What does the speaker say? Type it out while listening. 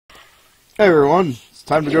Hey everyone, it's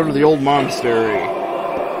time to go to the old monastery.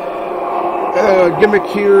 Gimmick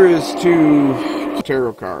here is to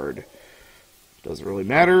tarot card. Doesn't really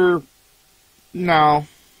matter. No.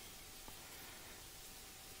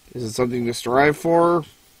 Is it something to strive for?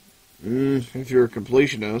 If you're a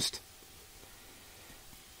completionist.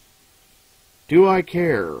 Do I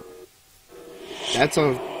care? That's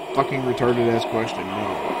a fucking retarded ass question.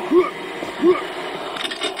 No.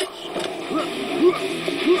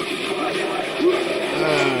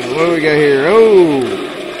 What do we got here? Oh!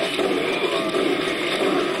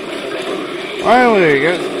 Finally,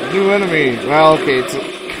 got a new enemy. Well, okay, it's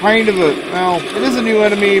kind of a... Well, it is a new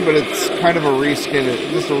enemy, but it's kind of a reskin.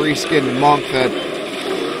 Just a reskinned monk that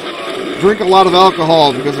drink a lot of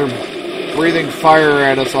alcohol because they're breathing fire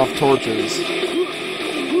at us off torches.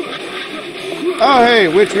 Oh, hey,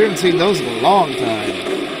 witch, we haven't seen those in a long time.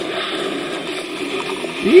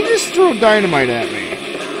 Did you just throw dynamite at me?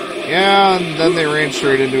 Yeah, and then they ran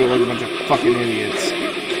straight into it like a bunch of fucking idiots.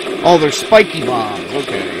 Oh, they're spiky bombs.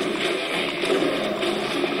 Okay.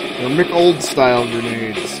 They're Mick Old-style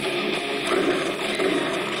grenades.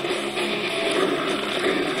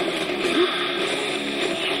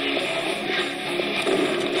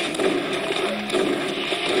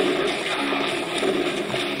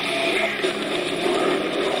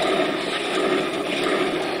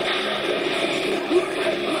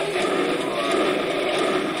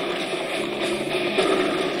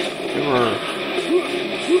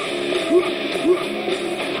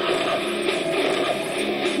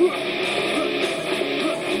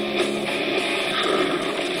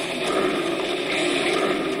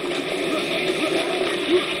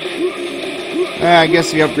 I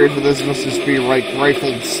guess the upgrade for this must just be like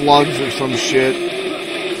rifled slugs or some shit.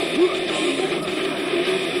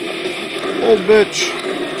 Oh, bitch.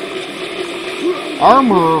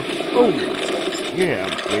 Armor. Oh, yeah,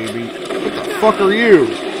 baby. What the fuck are you?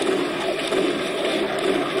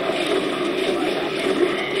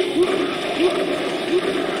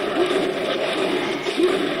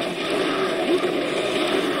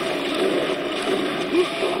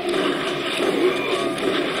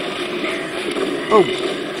 Oh.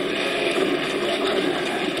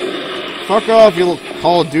 Fuck off, you little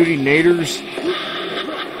Call of Duty naders.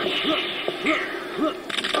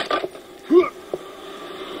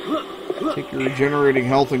 Take your regenerating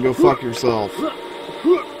health and go fuck yourself.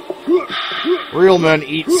 Real men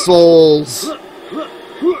eat souls. It's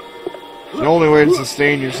the only way to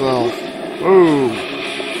sustain yourself. Whoa.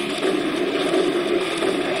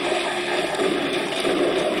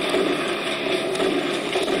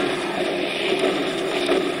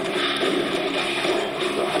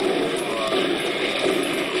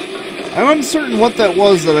 I'm uncertain what that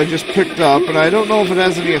was that I just picked up, and I don't know if it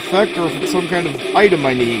has any effect or if it's some kind of item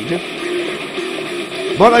I need.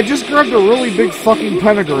 But I just grabbed a really big fucking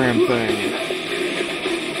pentagram thing.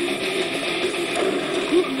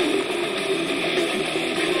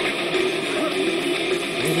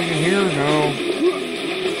 Anything in here? No.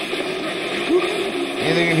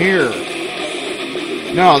 Anything in here?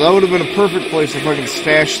 No, that would have been a perfect place if I could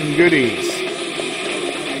stash some goodies.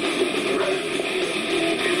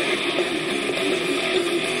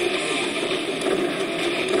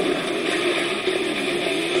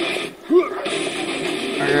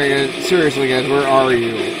 Seriously, guys, where are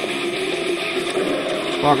you?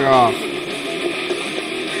 Fuck off.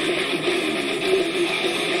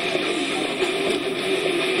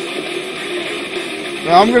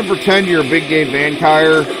 Now, I'm gonna pretend you're a big gay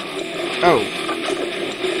vampire. Oh.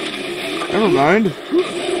 Never mind.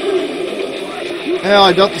 Hell,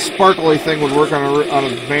 I doubt the sparkly thing would work on a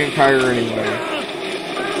vampire anyway.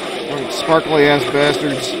 Sparkly ass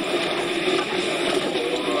bastards.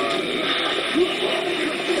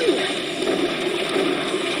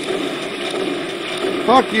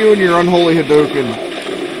 Fuck you and your unholy Hadouken.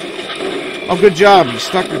 Oh, good job. You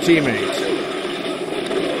stuck your teammates.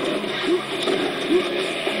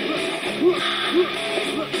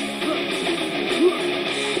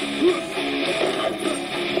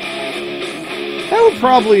 That would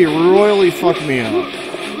probably royally fuck me up.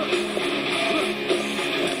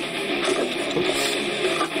 Oops.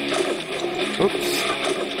 Oops.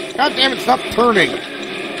 God damn it, stop turning.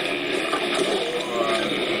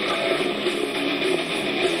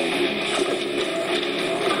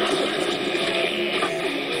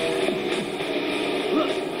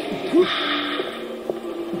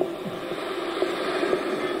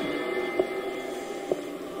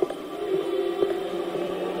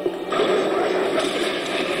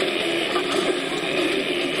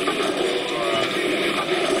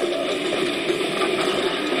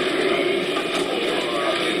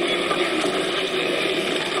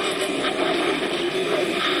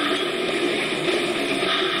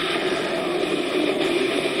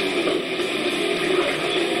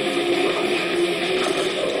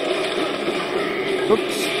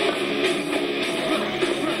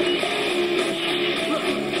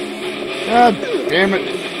 God damn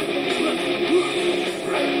it.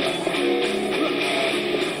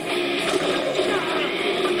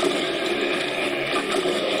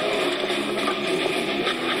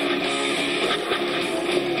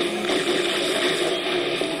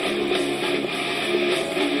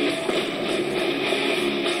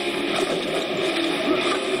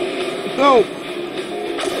 No!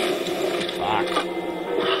 Fuck.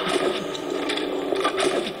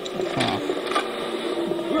 Huh.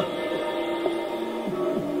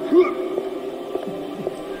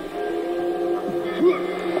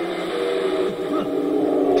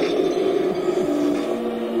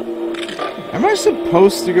 Am I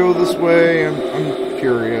supposed to go this way? I'm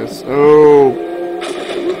curious. Oh.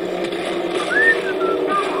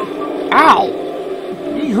 Ow!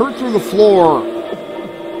 He hurt through the floor.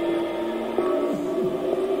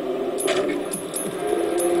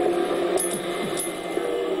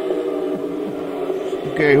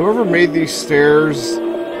 Okay, whoever made these stairs,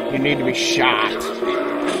 you need to be shot.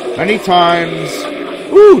 Many times.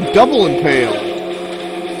 Ooh, double impale.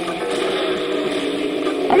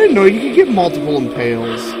 I didn't know you could get multiple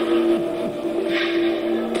impales.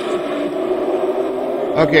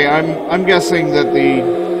 Okay, I'm guessing that the,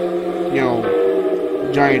 you know,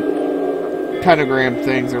 giant pentagram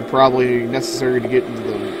things are probably necessary to get into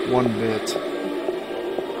the one bit.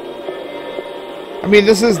 I mean,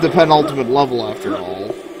 this is the penultimate level after all.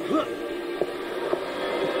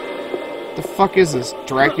 The fuck is this?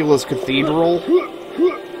 Dracula's Cathedral?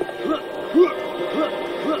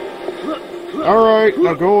 Alright,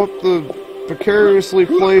 now go up the precariously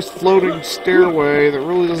placed floating stairway that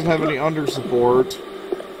really doesn't have any under support.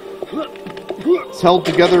 It's held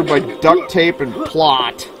together by duct tape and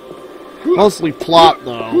plot. Mostly plot,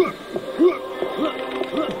 though.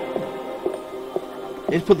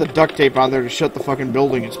 They put the duct tape on there to shut the fucking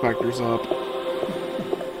building inspectors up.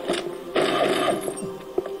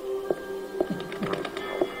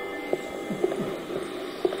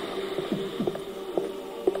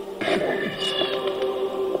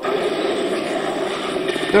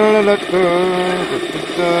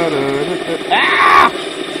 Ah!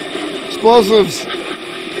 Explosives! How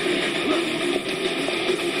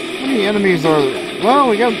many enemies are there? Well,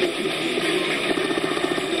 we got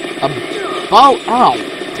about... Ow,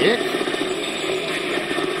 dick.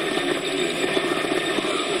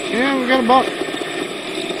 Yeah, we got about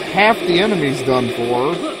half the enemies done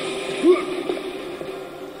for.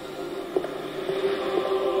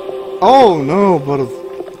 Oh no, but of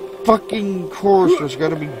fucking course there's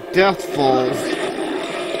gotta be death falls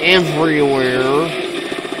everywhere.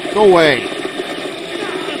 Go away.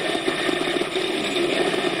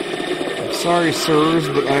 I'm sorry, sirs,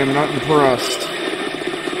 but I am not impressed.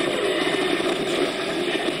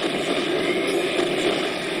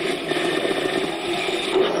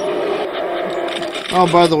 Oh,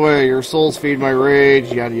 by the way, your souls feed my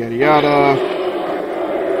rage, yada yada yada.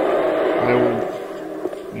 I will,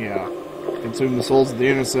 yeah, consume the souls of the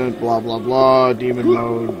innocent, blah blah blah, demon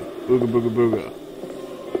mode, booga booga booga.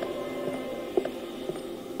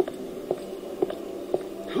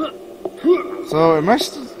 So, am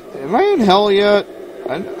I in hell yet?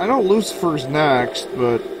 I know Lucifer's next,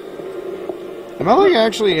 but am I like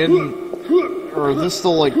actually in, or is this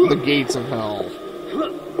still like the gates of hell?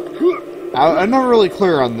 I'm not really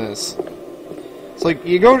clear on this. It's like,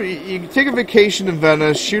 you take a vacation in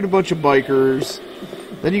Venice, shoot a bunch of bikers,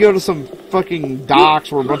 then you go to some fucking docks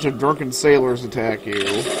where a bunch of drunken sailors attack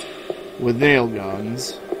you with nail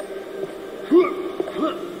guns.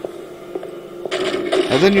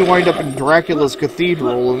 And then you wind up in Dracula's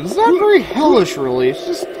Cathedral, and it's not very hellish, really. It's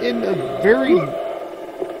just in a very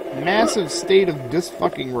massive state of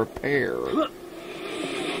dis-fucking repair.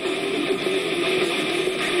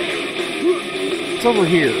 It's over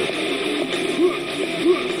here.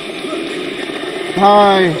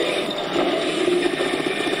 Hi.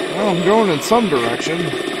 Well, I'm going in some direction.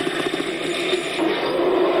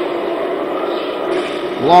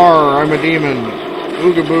 Lar, I'm a demon.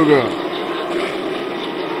 Ooga booga.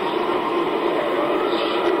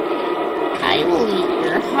 I will eat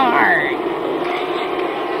your heart.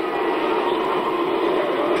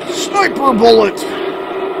 Sniper bullet!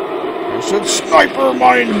 I said sniper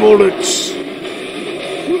mine bullets!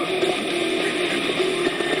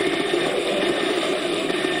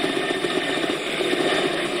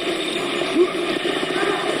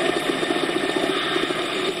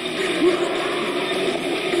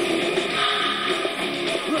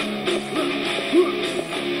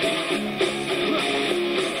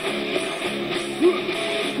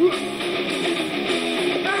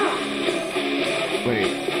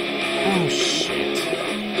 Wait. Oh, shit.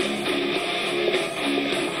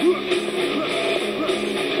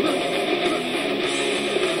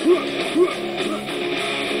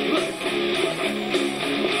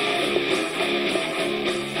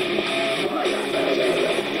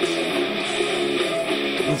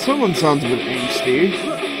 Someone sounds a bit angsty.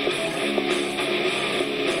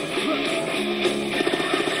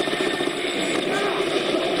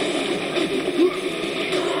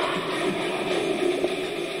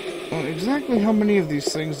 Well, exactly how many of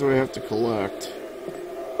these things do I have to collect?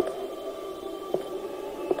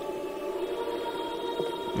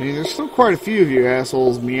 I mean, there's still quite a few of you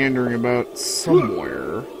assholes meandering about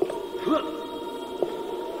somewhere.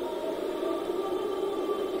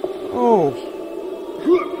 Oh.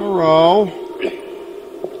 Hello.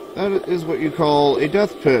 That is what you call a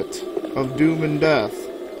death pit of doom and death.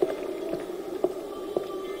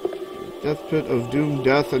 Death pit of doom,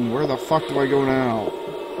 death, and where the fuck do I go now?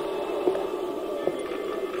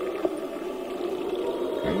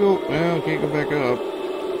 Can I go? Well, I can't go back up.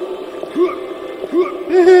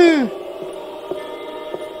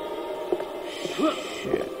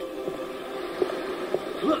 Shit.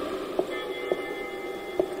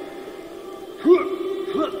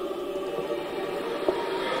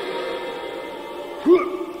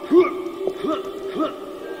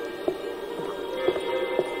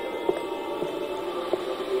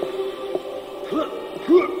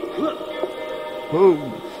 Whoa.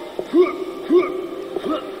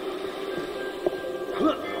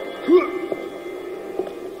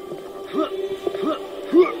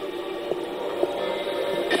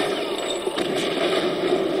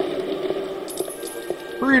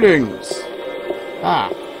 Greetings! Ah.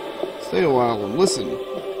 Stay a while and listen.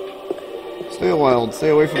 Stay a while and stay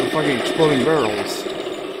away from the fucking exploding barrels.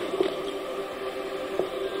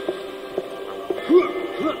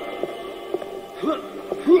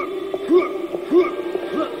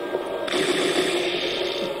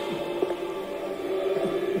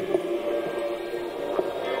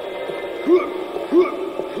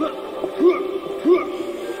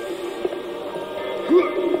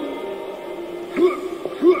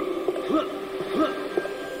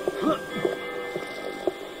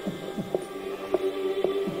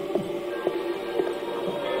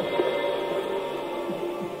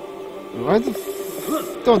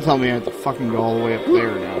 Don't tell me I have to fucking go all the way up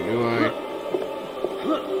there now, do I?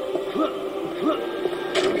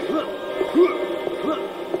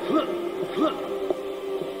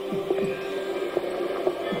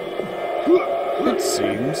 It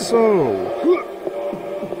seems so.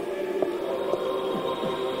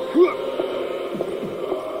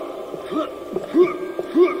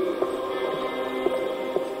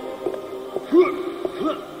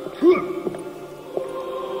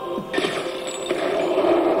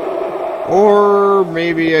 Or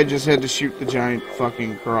maybe I just had to shoot the giant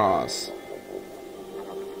fucking cross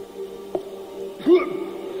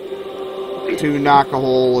to knock a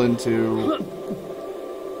hole into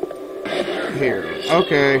here.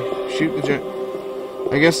 Okay, shoot the giant.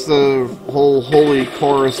 I guess the whole holy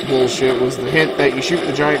chorus bullshit was the hint that you shoot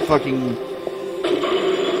the giant fucking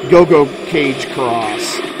go-go cage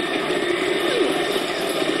cross.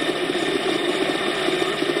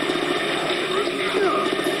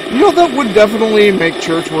 You know, that would definitely make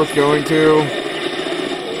church worth going to.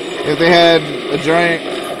 If they had a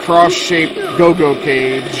giant cross-shaped go-go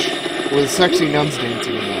cage with sexy nuns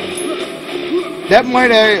dancing in them. That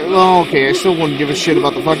might, well, okay, I still wouldn't give a shit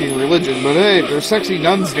about the fucking religion, but hey, if there's sexy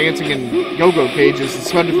nuns dancing in go-go cages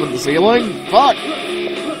suspended from the ceiling, fuck.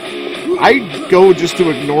 I'd go just to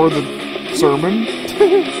ignore the sermon.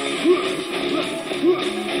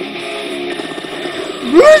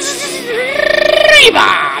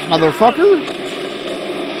 Motherfucker!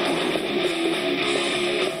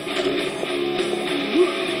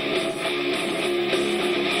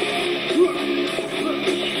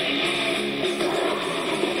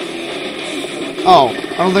 Oh,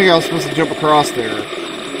 I don't think I was supposed to jump across there.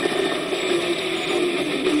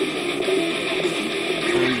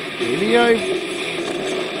 Maybe I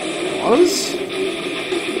was?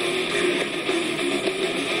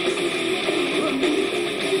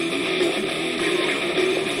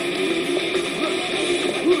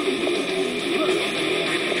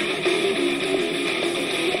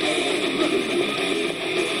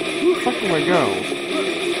 Where the fuck do I go?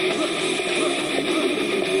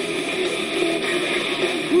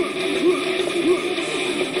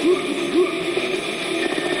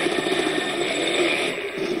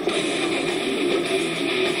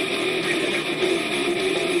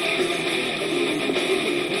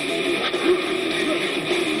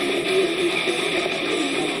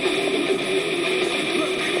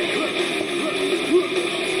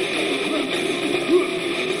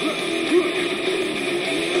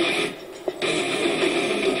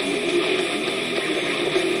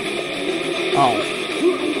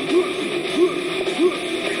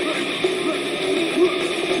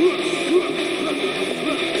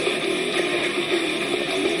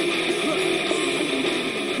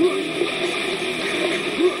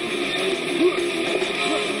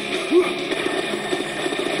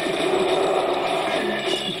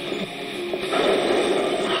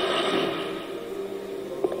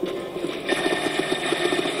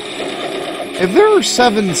 If there are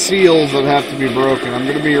 7 seals that have to be broken, I'm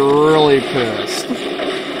going to be really pissed.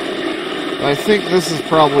 I think this is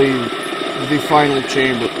probably the final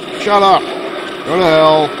chamber. Shut up! Go to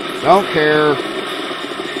hell. Don't care.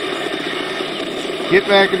 Get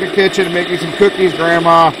back in the kitchen and make me some cookies,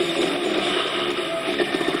 Grandma.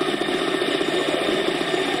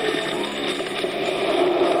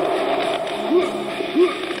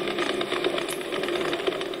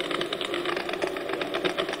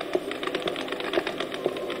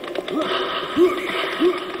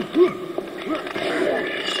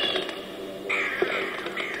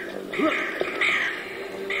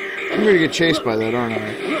 I'm gonna get chased by that, aren't I?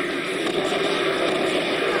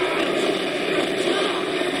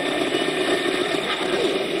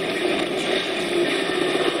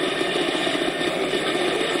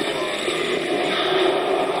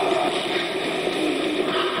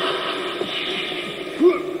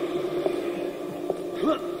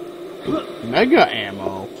 Mega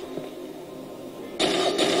ammo.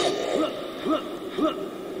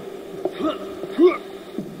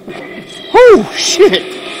 Oh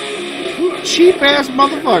shit! Cheap ass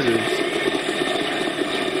motherfuckers.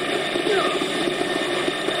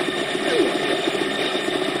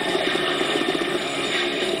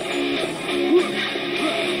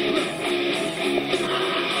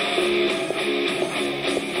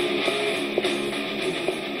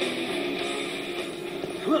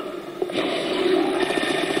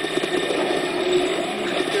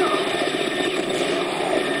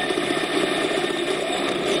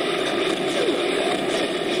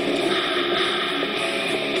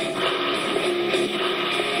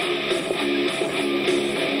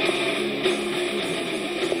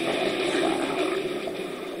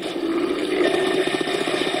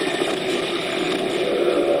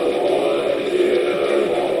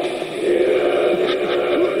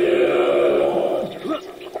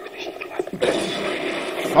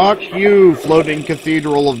 Fuck you, floating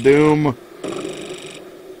cathedral of doom.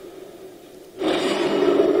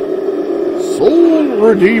 Soul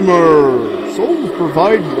Redeemer. Souls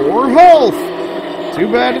provide more health.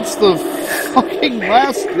 Too bad it's the fucking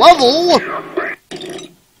last level.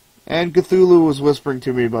 And Cthulhu was whispering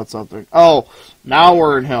to me about something. Oh, now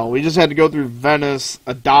we're in hell. We just had to go through Venice,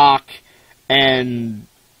 a dock, and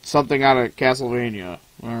something out of Castlevania.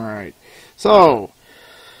 Alright. So,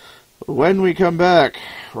 when we come back,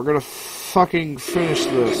 we're gonna fucking finish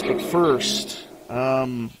this. But first,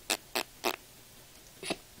 don't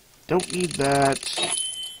need that.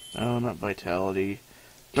 Oh, not Vitality.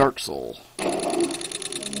 Dark Soul.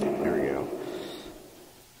 There we go.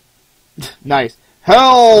 Nice.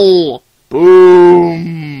 Hell!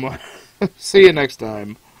 Boom! See you next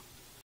time.